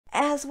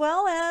as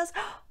well as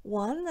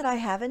one that I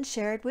haven't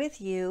shared with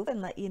you and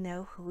let you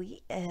know who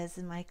he is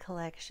in my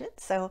collection.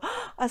 So,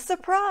 a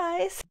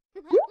surprise!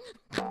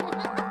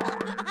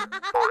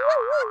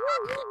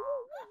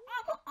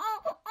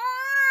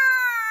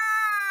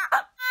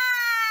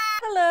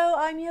 Hello,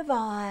 I'm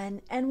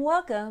Yvonne, and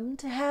welcome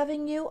to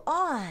Having You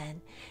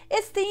On.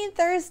 It's Theme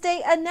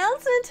Thursday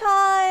announcement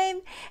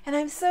time, and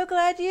I'm so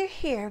glad you're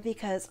here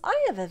because I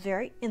have a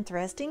very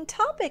interesting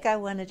topic I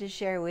wanted to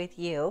share with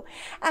you,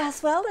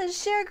 as well as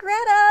share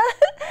Greta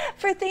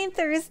for Theme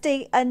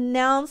Thursday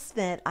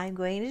announcement. I'm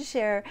going to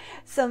share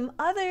some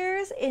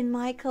others in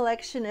my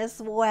collection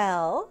as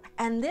well,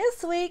 and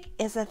this week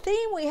is a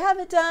theme we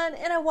haven't done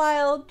in a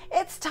while.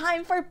 It's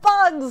time for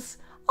bugs!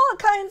 All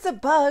kinds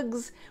of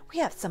bugs. We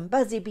have some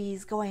buzzy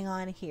bees going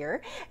on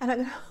here, and I'm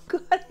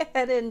going to go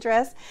ahead and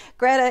dress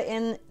Greta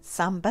in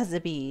some buzzy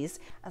bees,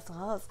 as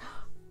well as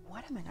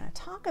what am I going to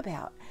talk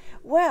about?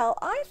 Well,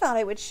 I thought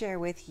I would share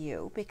with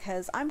you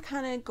because I'm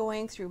kind of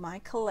going through my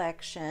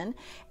collection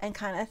and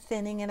kind of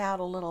thinning it out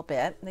a little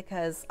bit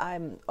because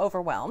I'm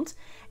overwhelmed,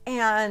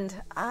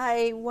 and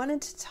I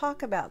wanted to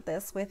talk about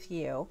this with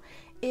you.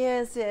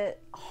 Is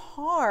it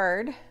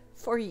hard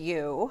for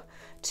you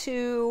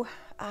to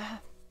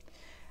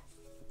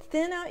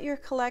thin out your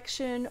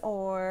collection,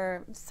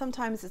 or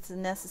sometimes it's a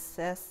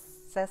necessity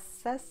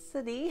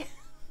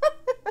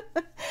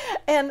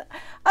and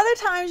other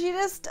times you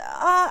just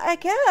I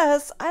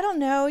guess, I don't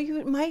know,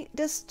 you might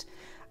just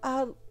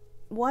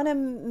want to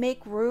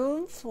make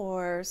room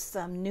for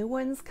some new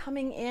ones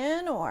coming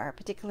in, or a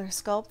particular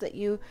sculpt that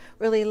you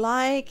really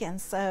like, and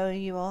so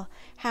you will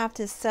have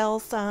to sell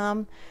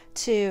some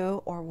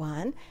to, or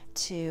one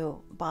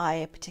to buy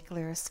a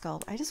particular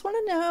sculpt. I just want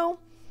to know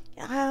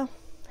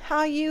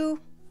how you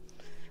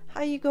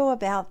go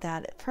about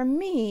that. For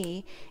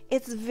me,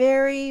 it's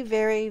very,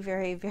 very,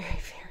 very, very,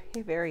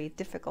 very, very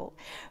difficult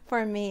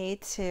for me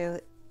to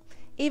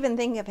even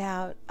think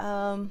about,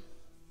 I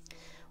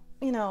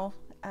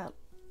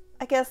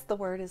guess the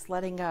word is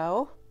letting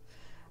go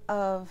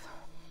of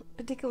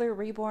particular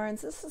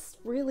reborns. This is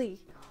really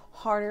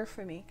harder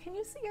for me. Can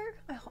you see her?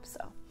 I hope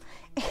so.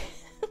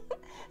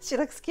 She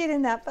looks cute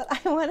in that, but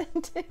I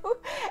wanted to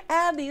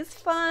add these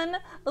fun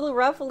little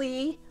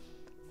ruffly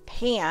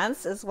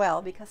pants as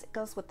well because it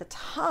goes with the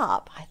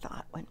top. I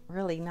thought went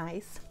really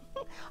nice.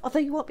 Although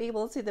you won't be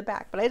able to see the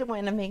back, but I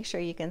want to make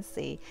sure you can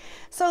see.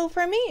 So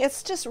for me,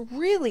 it's just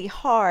really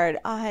hard.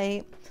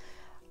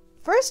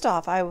 First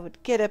off, I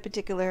would get a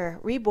particular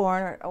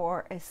reborn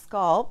or a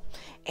sculpt,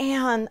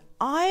 and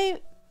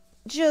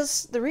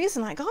the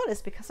reason I got it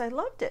is because I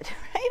loved it,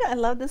 right? I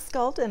love the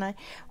sculpt and I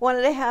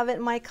wanted to have it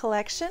in my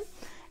collection,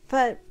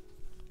 but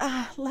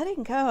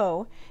letting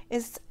go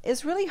is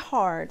really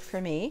hard for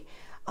me.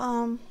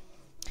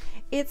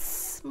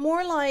 It's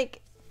more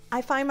like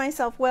I find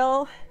myself,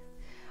 well,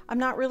 I'm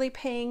not really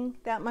paying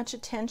that much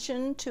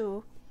attention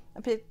to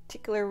a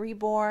particular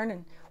reborn,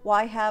 and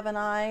why haven't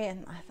I?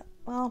 And I thought,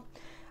 well,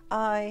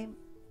 I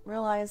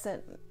realized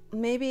that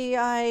maybe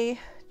I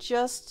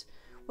just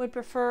would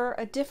prefer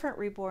a different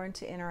reborn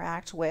to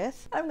interact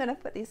with. I'm going to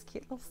put these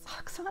cute little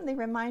socks on. They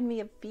remind me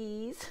of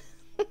bees.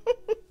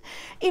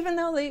 Even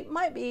though they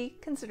might be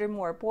considered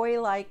more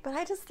boy-like, but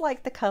I just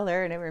like the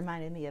color and it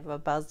reminded me of a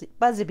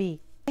buzzy bee.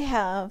 I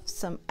have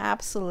some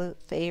absolute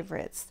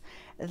favorites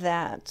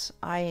that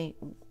I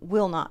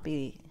will not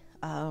be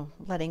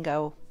letting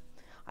go.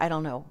 I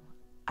don't know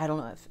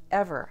if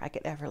I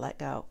could ever let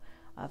go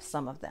of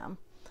some of them,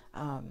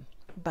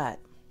 but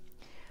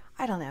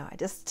I don't know.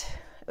 It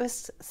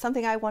was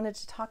something I wanted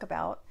to talk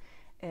about.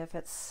 If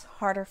it's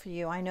harder for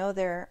you, I know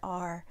there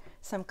are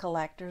some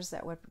collectors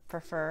that would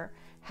prefer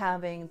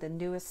having the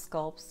newest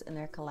sculpts in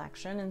their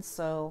collection, and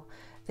so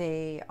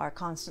they are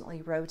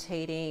constantly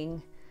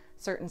rotating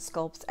certain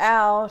sculpts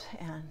out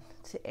and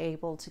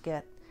able to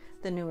get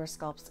the newer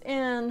sculpts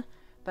in.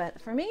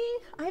 But for me,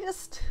 I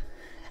just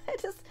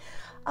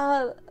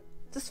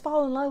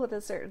fall in love with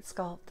a certain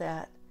sculpt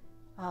that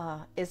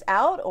is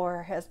out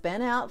or has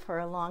been out for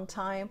a long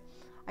time.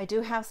 I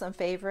do have some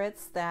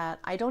favorites that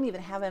I don't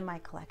even have in my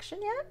collection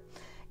yet,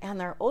 and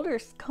they're older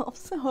sculpts,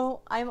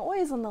 so I'm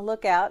always on the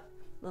lookout.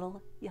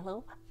 Little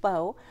yellow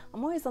bow.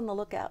 I'm always on the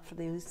lookout for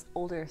these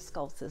older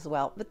sculpts as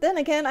well. But then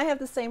again, I have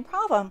the same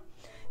problem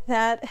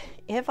that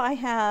if I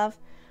have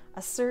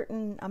a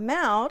certain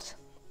amount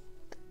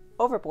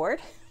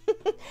overboard,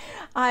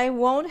 I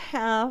won't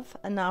have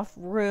enough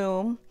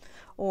room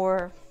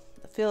or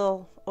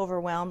feel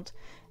overwhelmed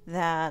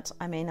that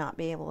I may not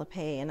be able to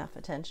pay enough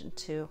attention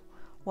to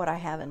what I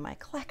have in my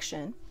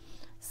collection.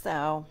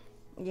 So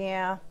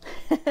yeah,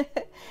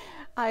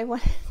 I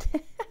wanted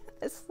to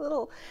this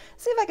little,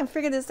 see if I can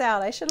figure this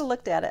out. I should have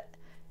looked at it.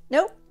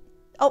 Nope.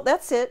 Oh,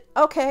 that's it.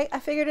 Okay, I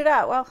figured it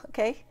out. Well,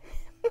 okay.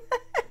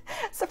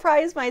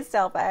 Surprised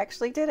myself. I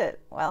actually did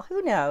it. Well,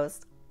 who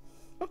knows?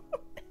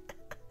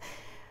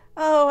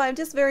 Oh, I'm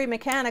just very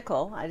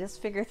mechanical. I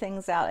just figure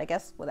things out, I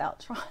guess, without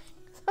trying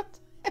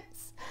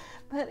sometimes.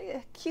 But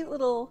a cute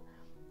little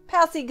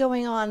passy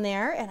going on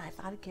there, and I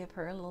thought I'd give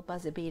her a little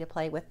buzzy bee to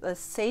play with, the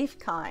safe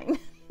kind.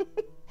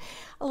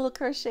 a little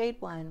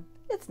crocheted one.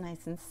 It's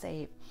nice and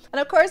safe. And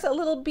of course, a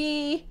little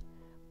bee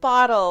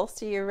bottle,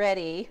 so you're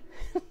ready.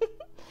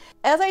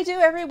 As I do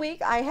every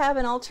week, I have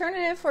an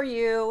alternative for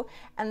you,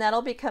 and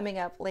that'll be coming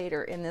up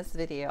later in this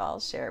video. I'll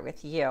share it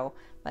with you.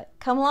 But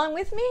come along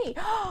with me.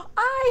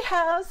 I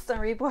have some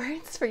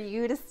Reborns for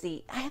you to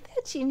see. I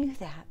bet you knew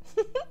that.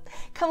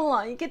 Come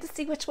along, you get to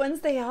see which ones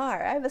they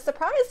are. I have a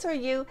surprise for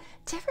you,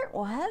 different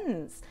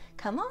ones.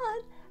 Come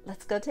on,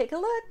 let's go take a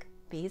look.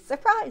 Be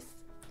surprised.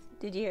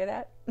 Did you hear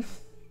that?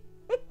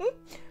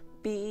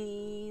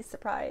 Be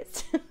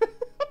surprised.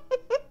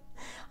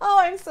 Oh,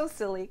 I'm so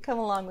silly. Come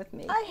along with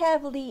me. I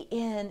have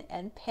Leanne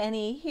and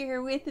Penny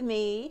here with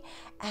me,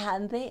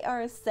 and they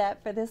are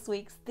set for this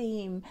week's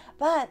theme.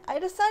 But I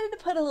decided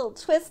to put a little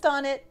twist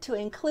on it to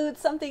include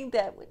something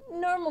that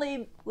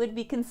normally would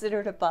be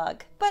considered a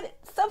bug, but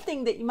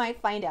something that you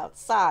might find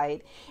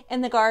outside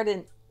in the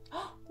garden.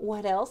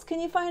 What else can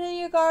you find in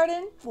your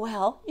garden?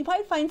 Well, you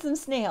might find some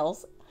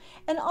snails.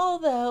 And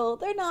although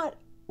they're not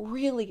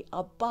really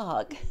a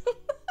bug,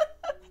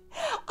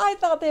 I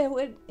thought they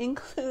would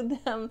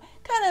include them,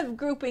 kind of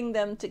grouping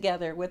them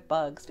together with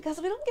bugs, because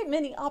we don't get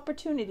many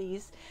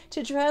opportunities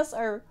to dress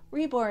our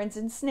Reborns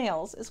in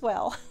snails as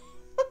well.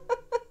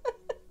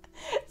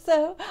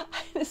 So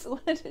I just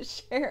wanted to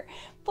share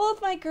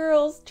both my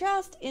girls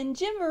dressed in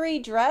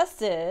gymboree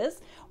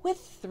dresses with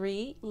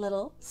 3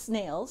 little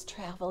snails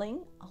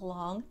traveling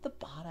along the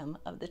bottom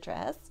of the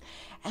dress.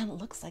 And it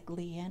looks like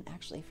Leanne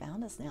actually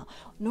found a snail.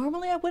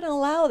 Normally I wouldn't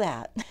allow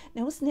that.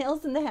 No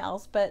snails in the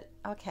house, but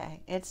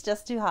okay, it's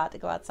just too hot to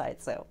go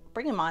outside, so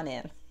bring them on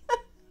in.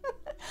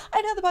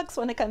 I know the bugs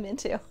want to come in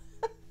too.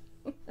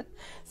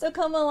 So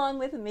come along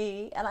with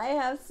me, and I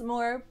have some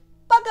more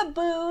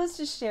bugaboos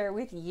to share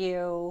with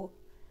you.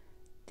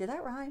 Did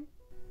that rhyme?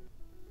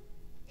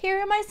 Here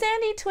are my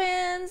Sandy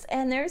twins,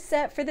 and they're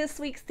set for this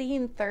week's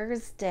theme,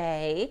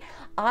 Thursday.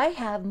 I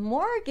have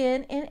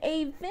Morgan in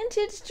a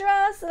vintage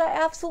dress that I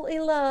absolutely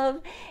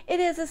love. It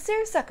is a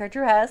seersucker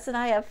dress, and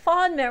I have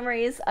fond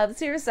memories of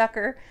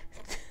seersucker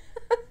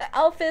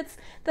outfits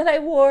that I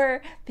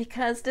wore,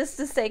 because just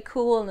to stay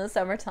cool in the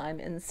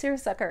summertime, and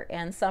seersucker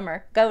and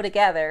summer go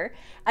together.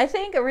 I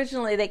think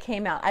originally they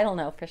came out, I don't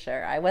know for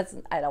sure.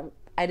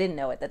 I didn't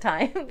know at the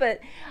time, but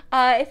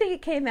I think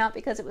it came out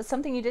because it was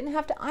something you didn't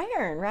have to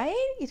iron,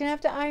 right? You didn't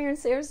have to iron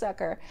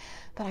seersucker,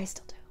 but I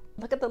still do.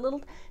 Look at the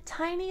little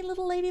tiny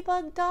little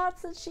ladybug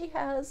dots that she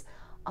has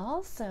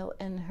also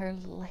in her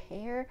little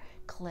hair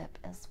clip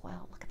as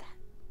well. Look at that.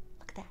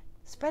 Look at that.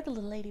 Spread the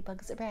little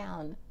ladybugs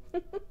around.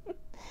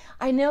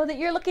 I know that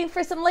you're looking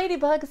for some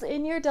ladybugs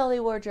in your dolly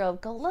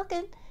wardrobe. Go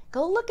looking,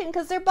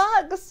 because they're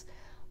bugs.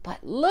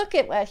 But look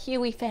at what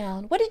Huey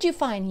found. What did you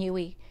find,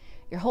 Huey?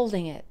 You're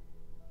holding it.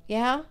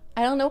 Yeah?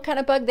 I don't know what kind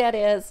of bug that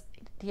is.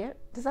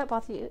 Does that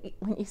bother you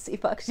when you see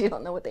bugs? You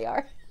don't know what they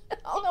are? I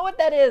don't know what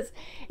that is.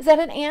 Is that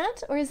an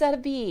ant or is that a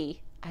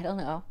bee? I don't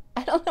know.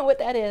 I don't know what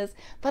that is.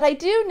 But I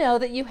do know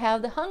that you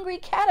have the hungry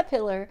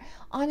caterpillar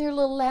on your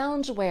little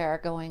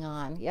loungewear going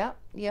on. Yep,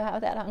 you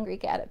have that hungry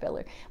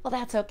caterpillar. Well,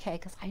 that's okay,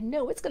 because I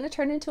know it's going to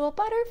turn into a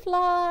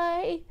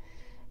butterfly.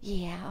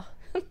 Yeah.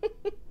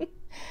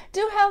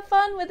 Do have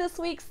fun with this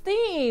week's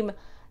theme.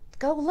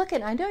 Go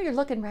looking. I know you're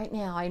looking right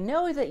now. I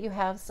know that you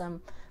have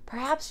some,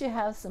 perhaps you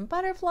have some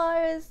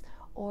butterflies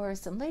or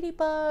some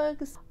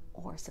ladybugs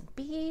or some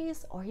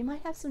bees, or you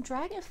might have some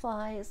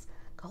dragonflies.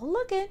 Go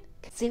looking.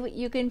 See what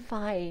you can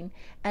find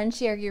and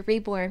share your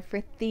Reborn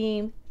for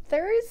Theme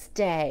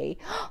Thursday.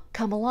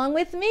 Come along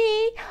with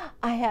me.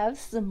 I have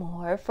some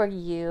more for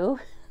you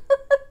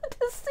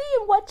to see.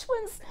 Which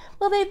ones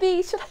will they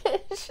be?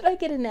 Should I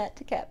get a net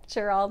to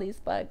capture all these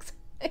bugs?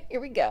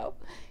 Here we go.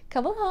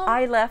 Come along.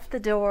 I left the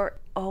door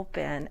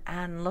open,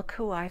 and look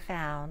who I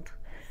found.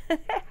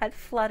 Had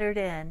fluttered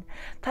in.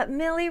 But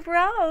Millie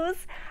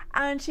Rose,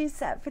 and she's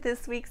set for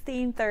this week's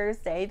Theme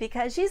Thursday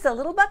because she's a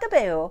little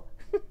bugaboo.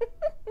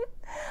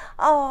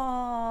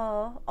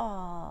 Oh,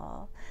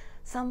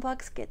 some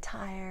bugs get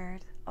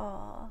tired.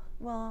 Oh,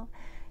 well,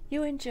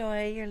 you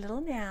enjoy your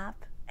little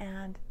nap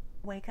and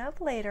wake up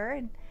later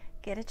and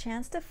get a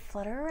chance to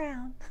flutter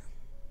around.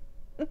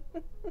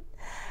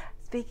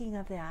 Speaking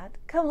of that,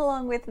 come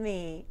along with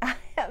me. I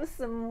have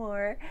some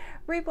more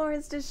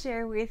Reborns to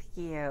share with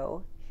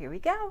you. Here we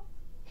go.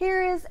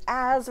 Here is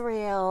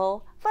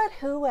Azrael, but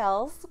who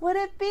else would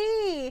it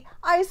be?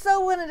 I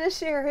so wanted to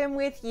share him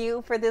with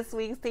you for this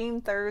week's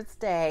Theme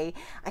Thursday.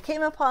 I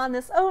came upon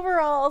this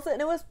overalls, and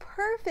it was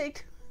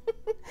perfect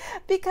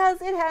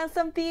because it has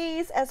some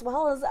bees as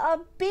well as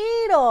a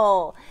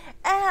beetle.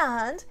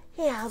 And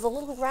he has a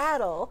little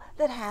rattle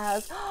that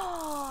has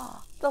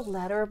the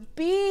letter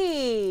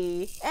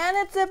B. And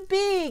it's a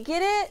bee.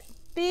 Get it?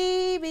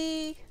 B,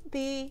 B,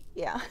 B.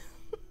 Yeah.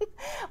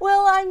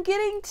 Well, I'm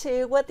getting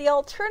to what the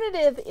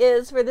alternative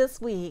is for this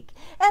week,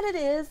 and it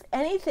is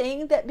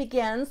anything that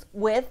begins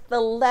with the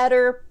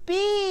letter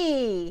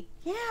B.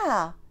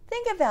 Yeah,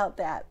 think about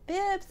that.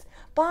 Bibs,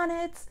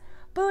 bonnets,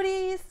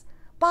 booties,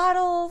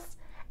 bottles,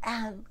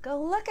 and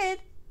go looking,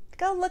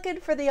 go looking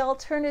for the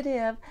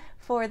alternative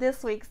for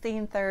this week's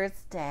Theme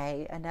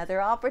Thursday.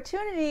 Another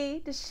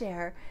opportunity to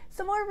share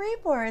some more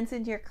Reborns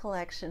in your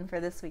collection for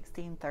this week's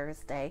Theme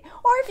Thursday.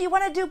 Or if you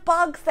want to do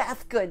bugs,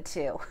 that's good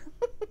too.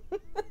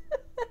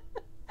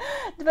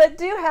 But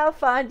do have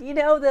fun. You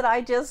know that I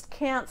just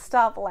can't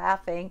stop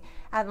laughing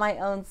at my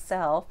own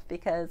self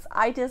because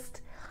I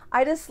just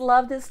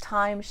love this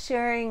time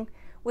sharing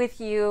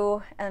with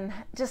you and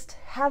just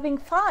having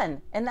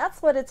fun. And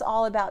that's what it's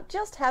all about,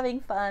 just having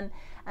fun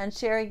and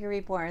sharing your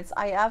Reborns.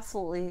 I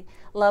absolutely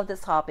love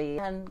this hobby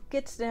and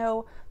get to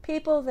know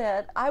people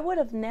that I would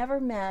have never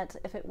met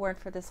if it weren't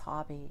for this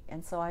hobby.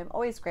 And so I'm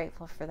always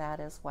grateful for that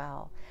as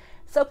well.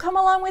 So come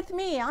along with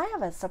me. I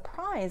have a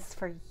surprise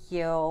for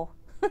you.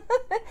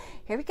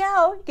 Here we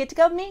go. You get to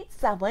go meet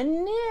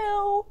someone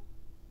new.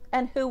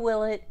 And who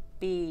will it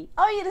be?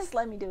 Oh, you just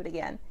let me do it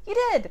again. You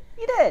did.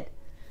 You did.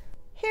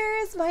 Here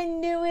is my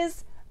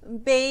newest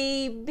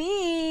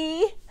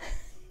baby.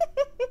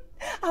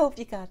 I hope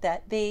you got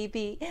that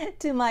baby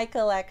to my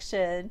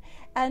collection.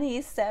 And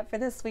he's set for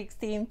this week's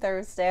Theme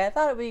Thursday. I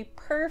thought it would be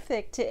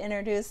perfect to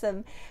introduce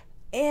him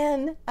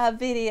in a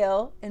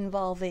video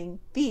involving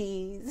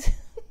bees.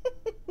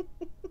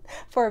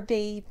 For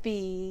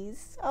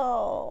babies.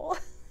 Oh,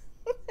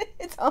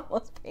 it's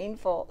almost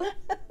painful.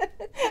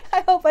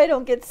 I hope I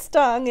don't get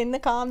stung in the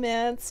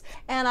comments.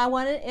 And I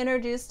want to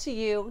introduce to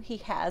you, he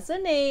has a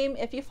name.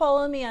 If you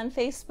follow me on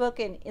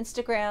Facebook and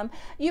Instagram,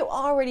 you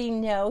already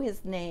know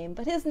his name,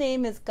 but his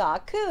name is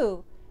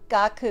Gaku.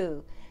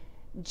 Gaku.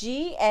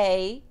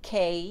 G-A-K-U.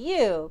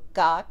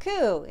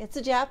 Gaku. It's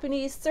a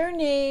Japanese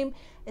surname.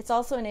 It's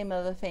also a name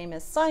of a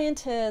famous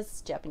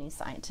scientist, Japanese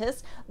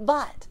scientist,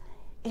 but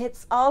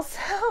it's also,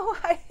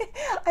 I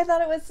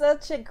thought it was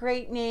such a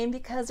great name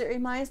because it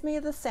reminds me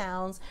of the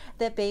sounds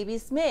that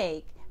babies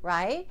make,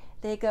 right?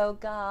 They go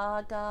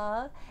ga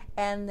ga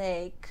and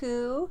they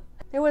coo.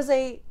 There was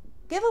a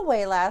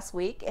giveaway last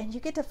week and you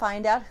get to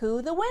find out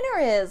who the winner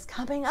is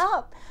coming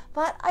up.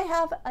 But I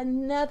have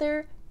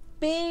another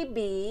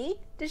baby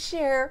to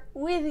share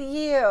with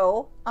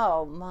you.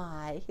 Oh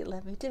my,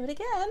 let me do it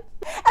again.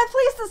 And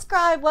please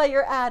subscribe while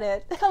you're at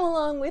it. Come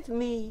along with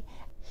me.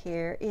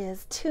 Here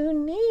is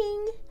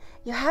Tuning.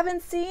 You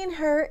haven't seen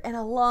her in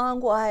a long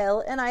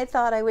while, and I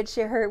thought I would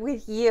share her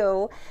with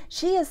you.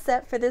 She is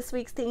set for this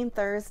week's Theme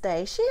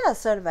Thursday. She has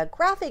sort of a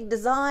graphic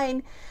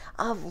design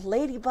of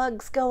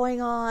ladybugs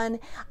going on.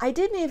 I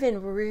didn't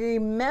even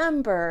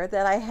remember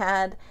that I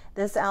had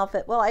this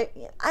outfit. Well,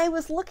 I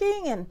was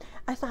looking and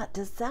I thought,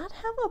 does that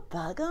have a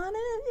bug on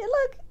it?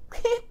 Look,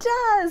 it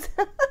does.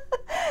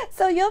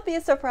 So you'll be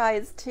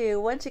surprised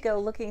too once you go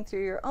looking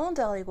through your own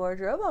dolly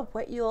wardrobe of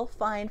what you'll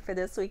find for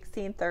this week's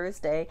Theme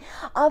Thursday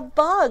of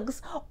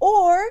bugs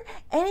or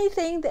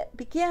anything that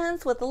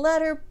begins with the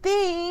letter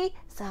B.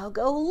 So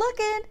go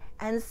looking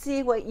and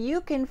see what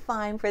you can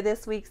find for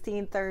this week's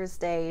Theme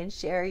Thursday and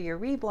share your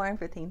Reborn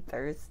for Theme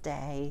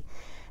Thursday.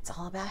 It's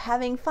all about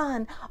having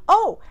fun.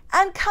 Oh,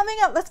 and coming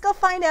up, let's go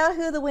find out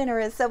who the winner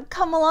is. So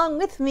come along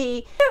with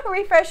me.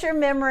 Refresh your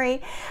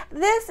memory.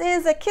 This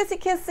is a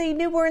kissy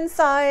newborn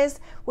size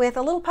with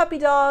a little puppy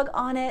dog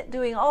on it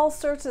doing all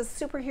sorts of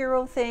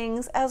superhero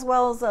things, as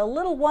well as a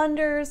Little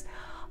Wonders,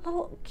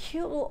 little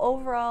cute little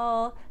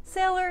overall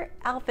sailor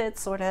outfit,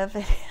 sort of.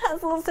 It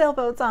has little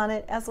sailboats on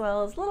it, as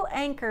well as little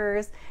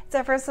anchors. It's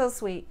ever so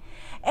sweet.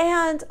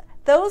 And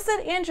those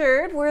that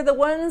entered were the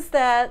ones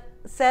that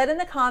said in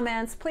the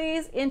comments,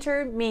 please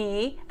enter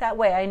me. That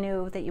way I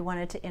knew that you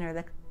wanted to enter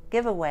the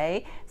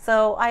giveaway.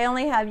 So I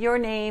only have your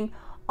name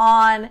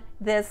on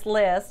this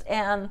list,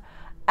 and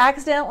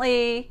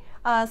accidentally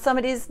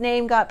somebody's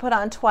name got put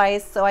on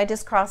twice, so I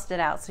just crossed it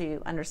out so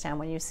you understand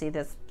when you see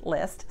this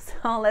list.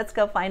 So let's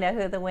go find out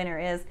who the winner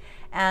is,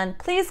 and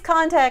please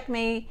contact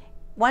me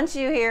once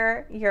you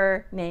hear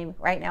your name.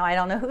 Right now I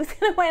don't know who's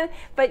gonna win,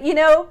 but you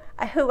know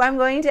who I'm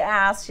going to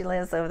ask. She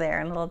lives over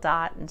there in a little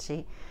dot, and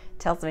she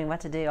tells me what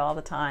to do all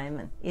the time,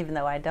 and even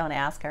though I don't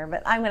ask her,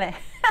 but I'm gonna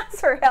ask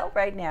for help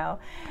right now.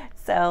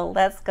 So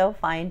let's go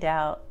find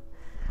out.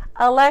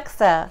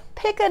 Alexa,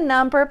 pick a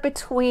number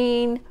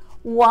between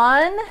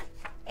 1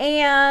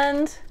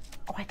 and,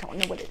 oh, I don't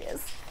know what it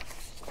is.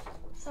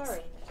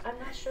 Sorry, I'm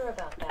not sure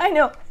about that. I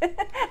know.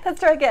 Let's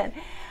try again.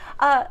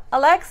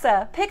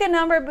 Alexa, pick a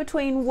number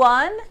between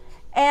 1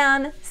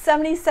 and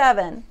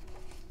 77.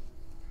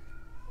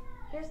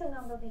 Here's a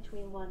number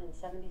between 1 and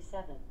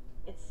 77.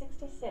 It's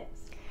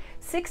 66.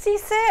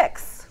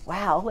 66.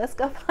 Wow, let's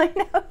go find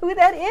out who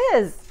that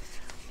is.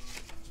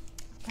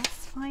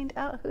 Let's find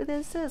out who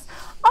this is.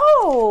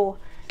 Oh,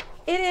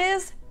 it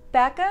is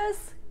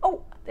Becca's,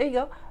 oh, there you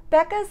go,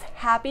 Becca's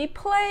Happy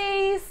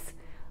Place.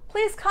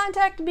 Please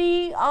contact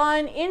me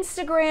on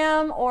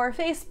Instagram or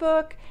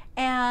Facebook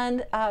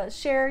and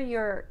share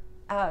your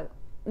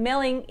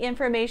mailing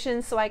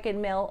information so I can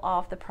mail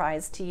off the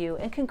prize to you.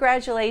 And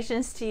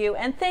congratulations to you.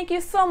 And thank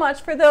you so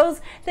much for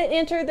those that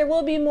entered. There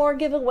will be more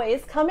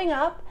giveaways coming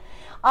up.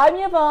 I'm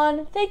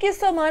Yvonne. Thank you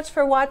so much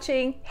for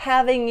watching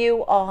Having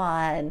You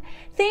On.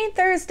 Theme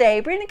Thursday,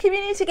 bring the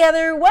community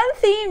together one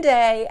theme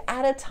day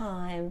at a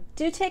time.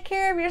 Do take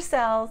care of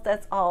yourselves.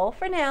 That's all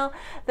for now.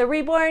 The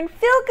Reborn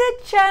Feel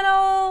Good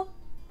channel.